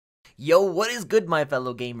Yo, what is good, my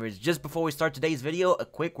fellow gamers? Just before we start today's video, a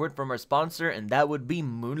quick word from our sponsor, and that would be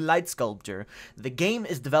Moonlight Sculptor. The game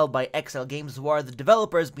is developed by XL Games, who are the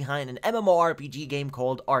developers behind an MMORPG game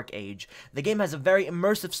called ArcheAge. The game has a very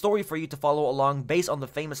immersive story for you to follow along based on the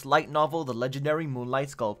famous light novel, The Legendary Moonlight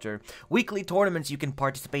Sculptor. Weekly tournaments you can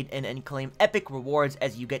participate in and claim epic rewards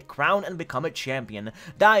as you get crowned and become a champion.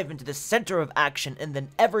 Dive into the center of action in the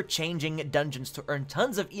ever-changing dungeons to earn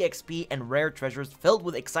tons of EXP and rare treasures filled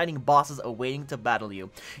with exciting bosses awaiting to battle you.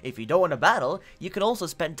 If you don't want to battle, you can also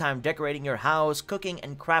spend time decorating your house, cooking,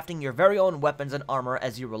 and crafting your very own weapons and armor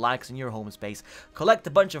as you relax in your home space. Collect a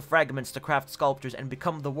bunch of fragments to craft sculptures and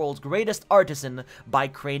become the world's greatest artisan by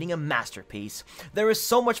creating a masterpiece. There is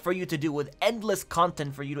so much for you to do with endless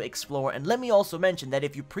content for you to explore, and let me also mention that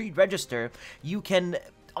if you pre-register, you can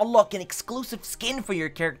unlock an exclusive skin for your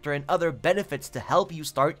character and other benefits to help you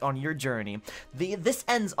start on your journey. This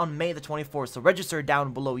ends on May the 24th, so register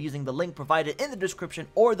down below using the link provided in the description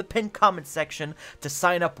or the pinned comment section to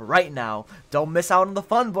sign up right now. Don't miss out on the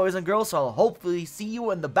fun, boys and girls, so I'll hopefully see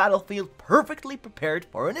you in the battlefield perfectly prepared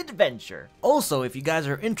for an adventure. Also, if you guys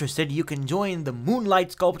are interested, you can join the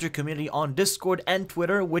Moonlight Sculpture community on Discord and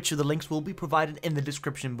Twitter, which of the links will be provided in the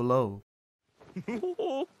description below.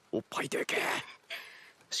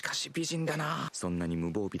 しかし美人だな。そんなに無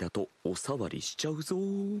防備だとお触りしちゃうぞ。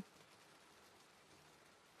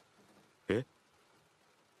え?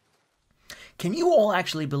 Can you all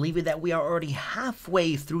actually believe it that we are already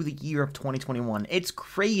halfway through the year of 2021? It's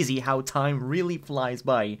crazy how time really flies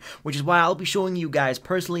by, which is why I'll be showing you guys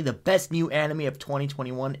personally the best new anime of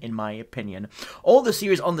 2021 in my opinion. All the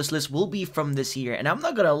series on this list will be from this year, and I'm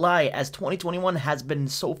not gonna lie, as 2021 has been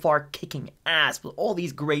so far kicking ass with all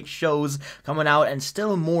these great shows coming out and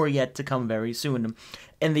still more yet to come very soon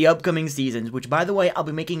in the upcoming seasons, which by the way I'll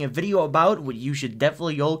be making a video about, which you should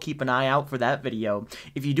definitely all keep an eye out for that video.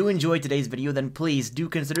 If you do enjoy today's video, then please do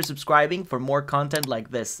consider subscribing for more content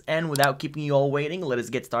like this. And without keeping you all waiting, let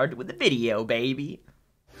us get started with the video, baby.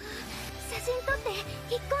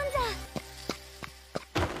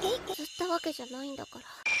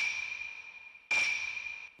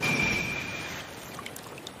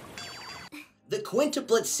 The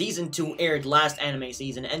Quintuplet Season 2 aired last anime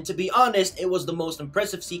season, and to be honest, it was the most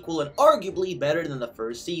impressive sequel and arguably better than the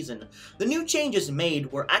first season. The new changes made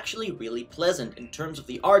were actually really pleasant in terms of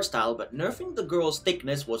the art style, but nerfing the girl's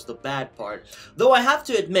thickness was the bad part. Though I have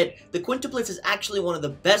to admit, the Quintuplets is actually one of the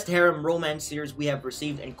best harem romance series we have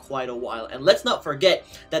received in quite a while, and let's not forget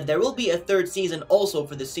that there will be a third season also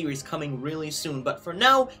for the series coming really soon, but for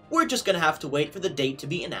now, we're just gonna have to wait for the date to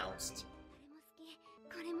be announced.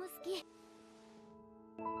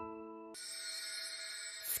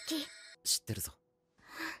 知ってるぞ。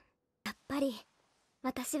やっぱり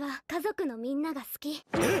私は家族のみんなが好き。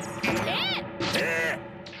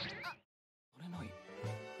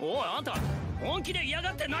おい、あんた本気で嫌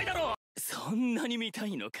がってないだろ。そんなに見た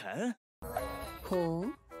いのか。ほ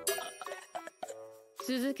う。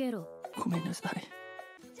続けろ。ごめんなさい。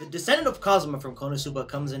 The descendant of Kazuma from Konosuba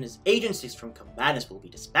comes in as agencies from Combatants will be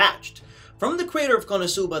dispatched. From the creator of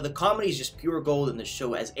Konosuba, the comedy is just pure gold in the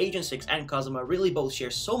show, as Agent 6 and Kazuma really both share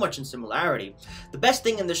so much in similarity. The best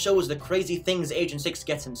thing in the show is the crazy things Agent 6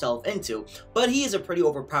 gets himself into, but he is a pretty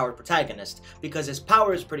overpowered protagonist, because his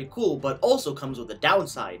power is pretty cool, but also comes with a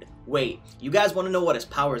downside. Wait, you guys want to know what his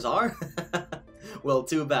powers are? Well,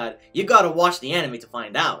 too bad. You gotta watch the anime to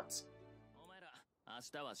find out.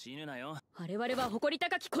 我々は誇り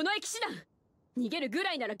高きこの騎士団。逃げるぐ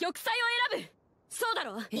らいなら玉砕を選ぶ。そうだ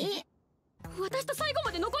ろう。え？私と最後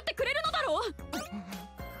まで残ってくれるのだろう。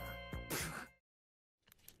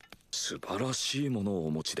素晴らしいものを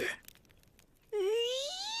お持ちで。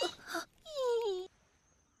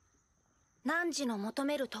汝の求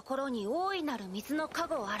めるところに大いなる水の加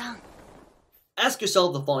護あらん。 Ask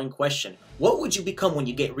yourself the following question. What would you become when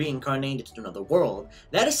you get reincarnated to another world?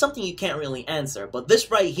 That is something you can't really answer, but this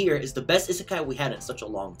right here is the best isekai we had in such a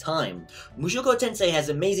long time. Mushoku Tensei has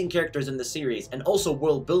amazing characters in the series, and also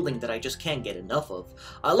world building that I just can't get enough of.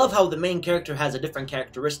 I love how the main character has a different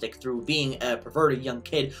characteristic through being a perverted young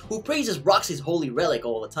kid who praises Roxy's holy relic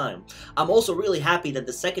all the time. I'm also really happy that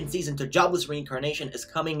the second season to Jobless Reincarnation is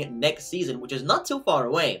coming next season, which is not too far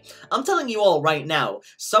away. I'm telling you all right now,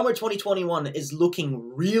 summer 2021 is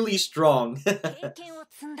looking really strong.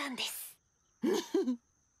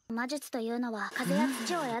 魔術というのは風や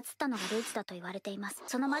土を操ったのがルーツだと言われています。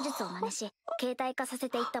その魔術を真似し、形態化させ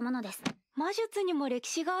ていったものです。魔術にも歴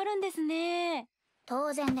史があるんですね。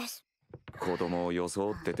当然です。子供を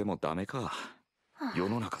装っててもダメか。世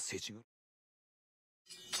の中世知が。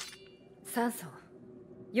酸素、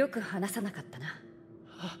よく話さなかったな。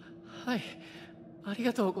はい。あり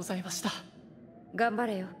がとうございました。頑張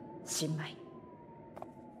れよ、新米。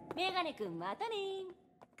メガネ君またね。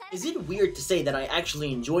 Is it weird to say that I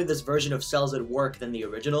actually enjoy this version of Cells at Work than the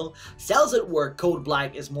original? Cells at Work Code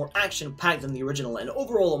Black is more action-packed than the original and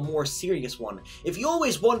overall a more serious one. If you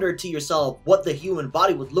always wondered to yourself what the human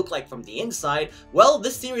body would look like from the inside, well,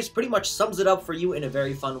 this series pretty much sums it up for you in a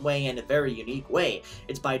very fun way and a very unique way.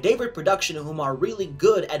 It's by David Production, whom are really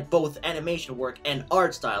good at both animation work and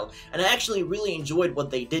art style, and I actually really enjoyed what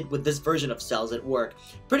they did with this version of Cells at Work.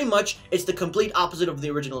 Pretty much, it's the complete opposite of the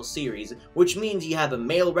original series, which means you have a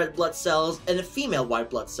male red blood cells and a female white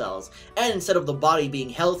blood cells, and instead of the body being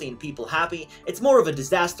healthy and people happy, it's more of a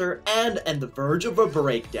disaster and the verge of a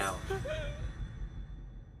breakdown.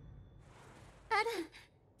 あら、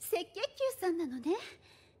赤血球さんなのね。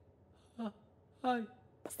あ、はい。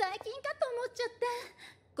最近かと思っちゃっ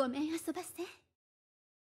た。ごめん遊ばせ。先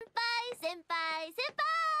輩。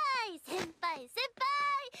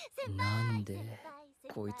なんで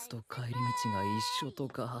こいつと帰り道が一緒と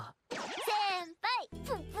か。先輩、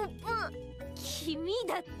君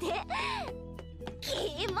だって。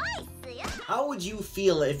キモいっすよ。 How would you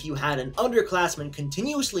feel if you had an underclassman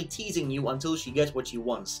continuously teasing you until she gets what she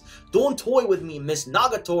wants? Don't toy with me, Miss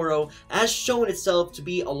Nagatoro has shown itself to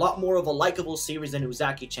be a lot more of a likable series than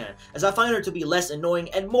Uzaki-chan, as I find her to be less annoying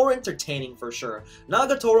and more entertaining for sure.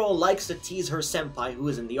 Nagatoro likes to tease her senpai who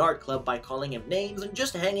is in the art club by calling him names and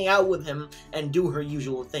just hanging out with him and do her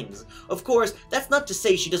usual things. Of course, that's not to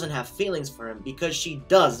say she doesn't have feelings for him, because she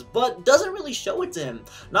does, but doesn't really show it to him.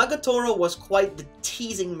 Nagatoro was quite the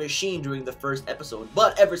teasing machine during the first episode,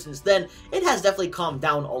 but ever since then, it has definitely calmed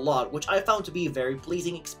down a lot, which I found to be a very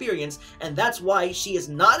pleasing experience, and that's why she is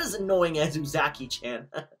not as annoying as Uzaki-chan.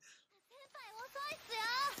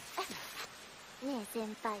 ねえ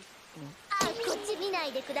先輩、こっち見な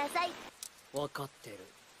いでください。わかってる。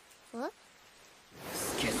え？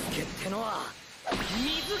スケスケってのは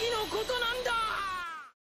水着のことなんだ。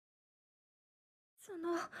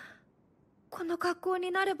この格好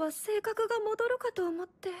になれば性格が戻るかと思っ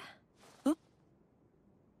て。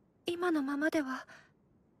今のままでは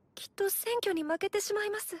きっと選挙に負けてしまい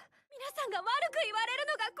ます。皆さんが悪く言われる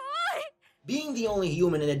のが怖い。 Being the only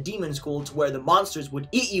human in a demon school to where the monsters would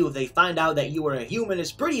eat you if they find out that you were a human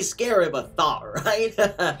is pretty scary of a thought, right?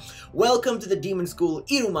 Welcome to the demon school,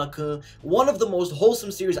 Iruma-kun. One of the most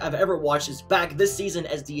wholesome series I've ever watched is back this season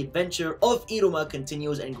as the adventure of Iruma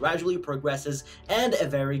continues and gradually progresses and a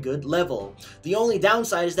very good level. The only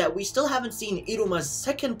downside is that we still haven't seen Iruma's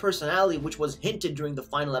second personality, which was hinted during the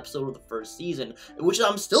final episode of the first season, which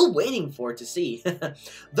I'm still waiting for to see.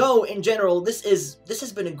 Though, in general, this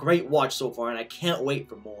has been a great watch so far, and I can't wait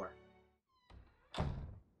for more.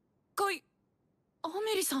 ア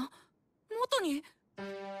メリさん、元に。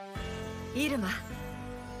イルマさん。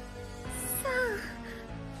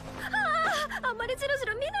あんまりジロジ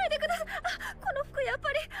ロ見ないでください。この服やっ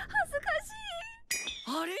ぱり恥ずかし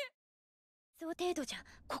い。あれ？そう程度じゃ、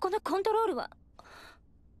ここのコントロールは。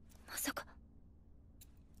まさか。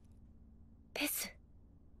ペス。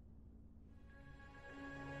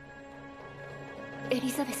エリ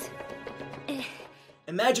ザベス。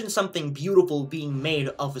Imagine something beautiful being made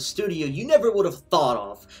of a studio you never would have thought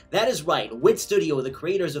of. That is right, Wit Studio, the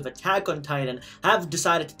creators of Attack on Titan, have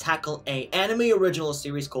decided to tackle an anime original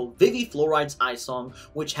series called Vivi Fluoride's Ice Song,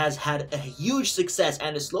 which has had a huge success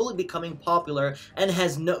and is slowly becoming popular and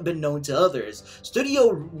has been known to others.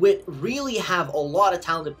 Studio Wit really have a lot of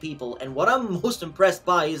talented people, and what I'm most impressed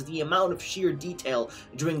by is the amount of sheer detail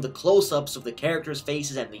during the close-ups of the characters'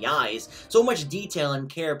 faces and the eyes. So much detail and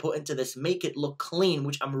care put into this make it look clean,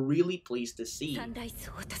 which I'm really pleased to see.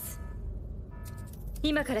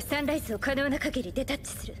 今からサンライズを可能な限りデタッ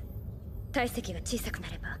チする。体積が小さくな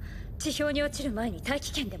れば地表に落ちる前に大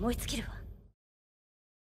気圏で燃え尽きるわ。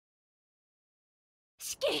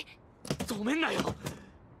シキ、止めんなよ。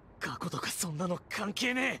過去とかそんなの関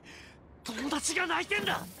係ねえ。友達が泣いてん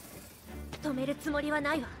だ。止めるつもりは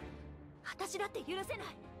ないわ。私だって許せない。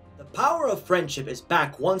 The power of friendship is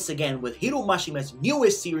back once again with Hiromashima's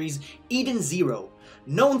newest series, Eden Zero.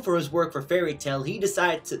 Known for his work for Fairy Tail, he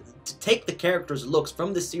decided to take the characters' looks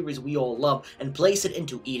from the series we all love and place it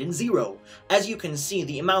into Eden Zero. As you can see,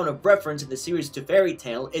 the amount of reference in the series to Fairy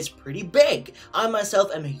Tail is pretty big. I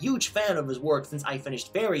myself am a huge fan of his work since I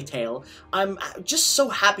finished Fairy Tail. I'm just so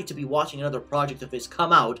happy to be watching another project of his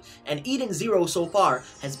come out, and Eden Zero so far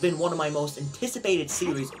has been one of my most anticipated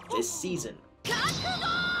series of this season.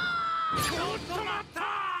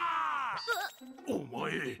 お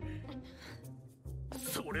前、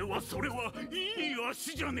それはいい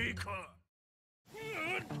足じゃねえか。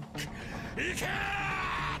行けー。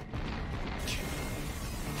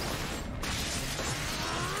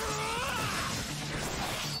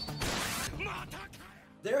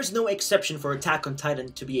There is no exception for Attack on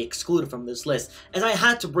Titan to be excluded from this list, as I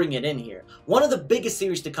had to bring it in here. One of the biggest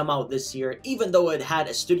series to come out this year, even though it had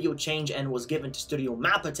a studio change and was given to Studio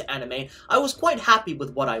Mappa to animate, I was quite happy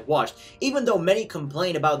with what I watched, even though many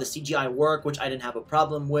complained about the CGI work, which I didn't have a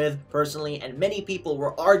problem with, personally, and many people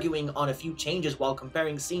were arguing on a few changes while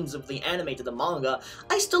comparing scenes of the anime to the manga.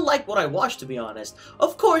 I still liked what I watched, to be honest.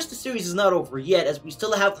 Of course, the series is not over yet, as we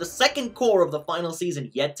still have the second core of the final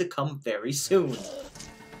season yet to come very soon.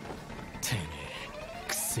 てめえ、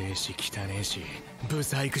くせえし汚えし、ブ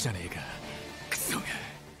サイクじゃねえか。クソが。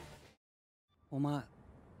お前、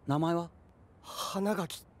名前は？花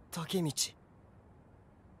垣武道。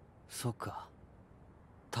そっか。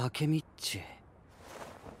武道。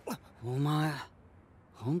お前、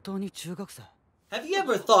本当に中学生？ Have you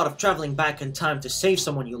ever thought of traveling back in time to save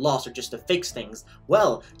someone you lost or just to fix things?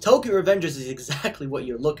 Well, Tokyo Revengers is exactly what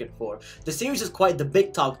you're looking for. The series is quite the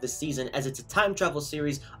big talk this season, as it's a time travel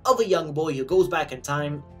series of a young boy who goes back in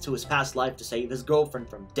time to his past life to save his girlfriend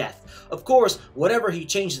from death. Of course, whatever he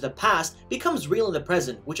changes in the past becomes real in the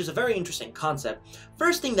present, which is a very interesting concept.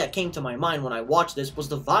 First thing that came to my mind when I watched this was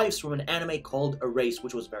the vibes from an anime called Erase,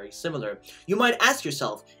 which was very similar. You might ask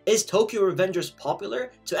yourself, is Tokyo Revengers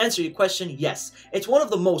popular? To answer your question, yes. It's one of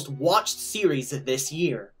the most watched series this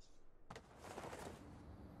year.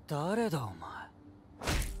 誰だお前。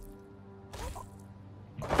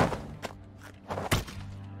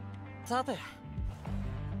さて、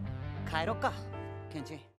帰ろっか、ケン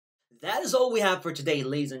チ。 That is all we have for today,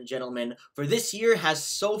 ladies and gentlemen. For this year has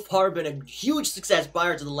so far been a huge success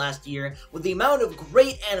prior to the last year, with the amount of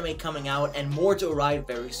great anime coming out and more to arrive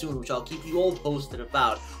very soon, which I'll keep you all posted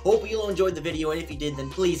about. Hope you all enjoyed the video, and if you did, then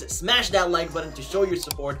please smash that like button to show your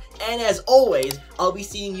support, and as always, I'll be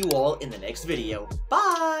seeing you all in the next video.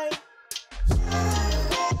 Bye!